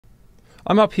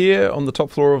I'm up here on the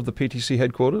top floor of the PTC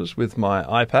headquarters with my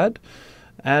iPad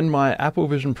and my Apple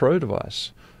Vision Pro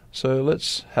device. So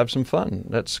let's have some fun.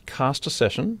 Let's cast a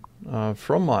session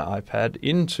from my iPad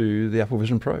into the Apple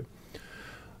Vision Pro.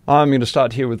 I'm going to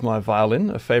start here with my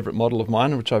violin, a favorite model of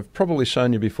mine, which I've probably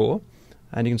shown you before.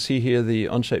 And you can see here the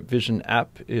Onshape Vision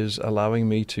app is allowing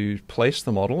me to place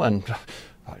the model and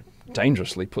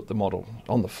dangerously put the model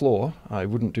on the floor. I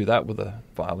wouldn't do that with a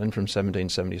violin from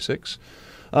 1776.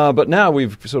 But now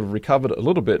we've sort of recovered it a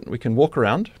little bit. We can walk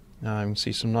around. You can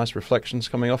see some nice reflections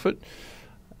coming off it.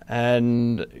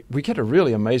 And we get a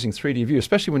really amazing 3D view,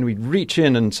 especially when we reach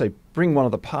in and, say, bring one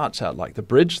of the parts out, like the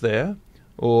bridge there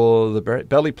or the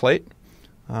belly plate.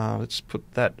 Let's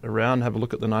put that around, have a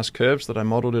look at the nice curves that I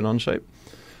modeled in Onshape.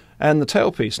 And the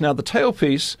tailpiece. Now, the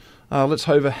tailpiece, let's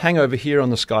hang over here on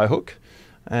the skyhook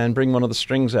and bring one of the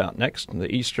strings out next.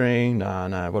 The E string,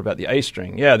 no, what about the A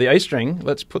string? Yeah, the A string,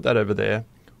 let's put that over there.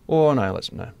 Or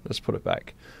let's put it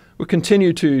back. We'll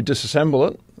continue to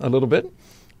disassemble it a little bit.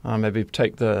 Maybe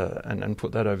take and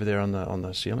put that over there on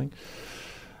the ceiling.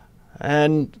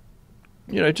 And,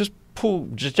 just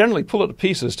generally pull it to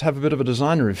pieces to have a bit of a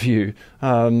designer review.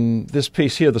 This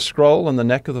piece here, the scroll and the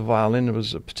neck of the violin,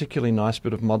 was a particularly nice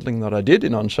bit of modeling that I did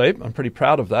in Onshape. I'm pretty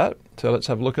proud of that. So let's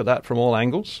have a look at that from all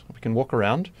angles. We can walk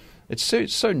around. It's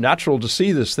so natural to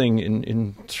see this thing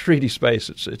in 3D space.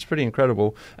 It's pretty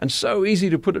incredible and so easy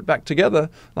to put it back together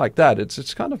like that.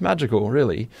 It's kind of magical,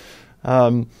 really.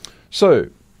 So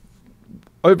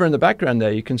over in the background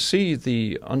there, you can see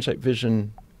the Onshape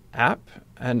Vision app.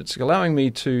 And it's allowing me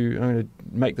I'm going to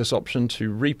make this option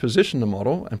to reposition the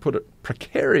model and put it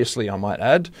precariously, I might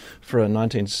add, for a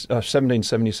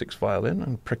 1776 violin,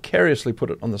 and precariously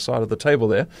put it on the side of the table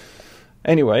there.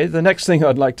 Anyway, the next thing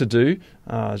I'd like to do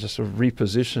is just sort of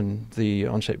reposition the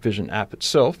Onshape Vision app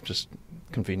itself, just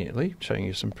conveniently, showing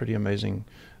you some pretty amazing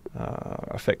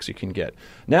effects you can get.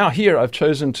 Now here I've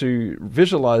chosen to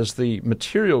visualize the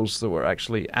materials that were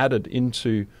actually added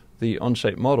into the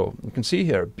Onshape model. You can see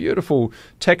here a beautiful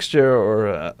texture or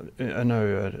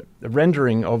a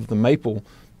rendering of the maple.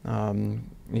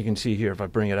 You can see here, if I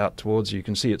bring it out towards you, you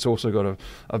can see it's also got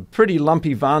a pretty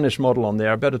lumpy varnish model on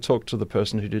there. I better talk to the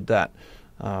person who did that.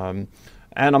 And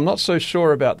I'm not so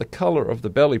sure about the color of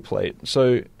the belly plate.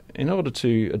 So in order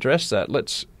to address that,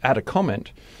 let's add a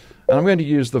comment. And I'm going to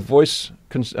use the voice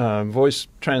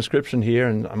transcription here,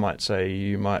 and I might say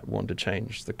you might want to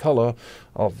change the color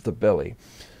of the belly.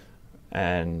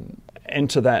 And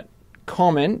enter that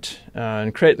comment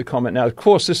and create the comment. Now, of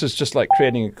course, this is just like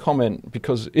creating a comment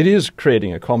because it is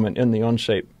creating a comment in the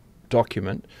Onshape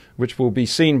document, which will be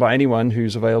seen by anyone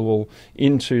who's available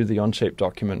into the Onshape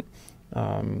document.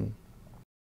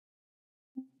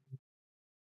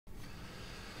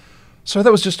 So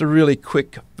that was just a really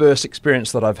quick first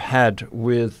experience that I've had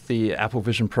with the Apple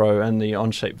Vision Pro and the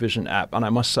Onshape Vision app, and I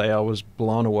must say I was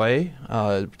blown away.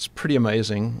 It's pretty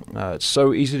amazing. It's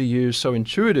so easy to use, so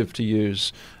intuitive to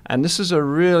use, and this is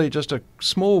really just a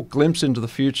small glimpse into the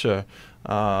future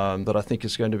that I think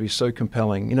is going to be so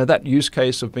compelling. That use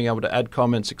case of being able to add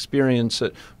comments, experience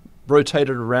it, rotate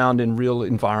it around in real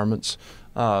environments,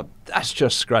 that's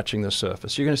just scratching the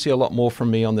surface. You're going to see a lot more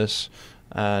from me on this,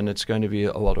 and it's going to be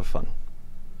a lot of fun.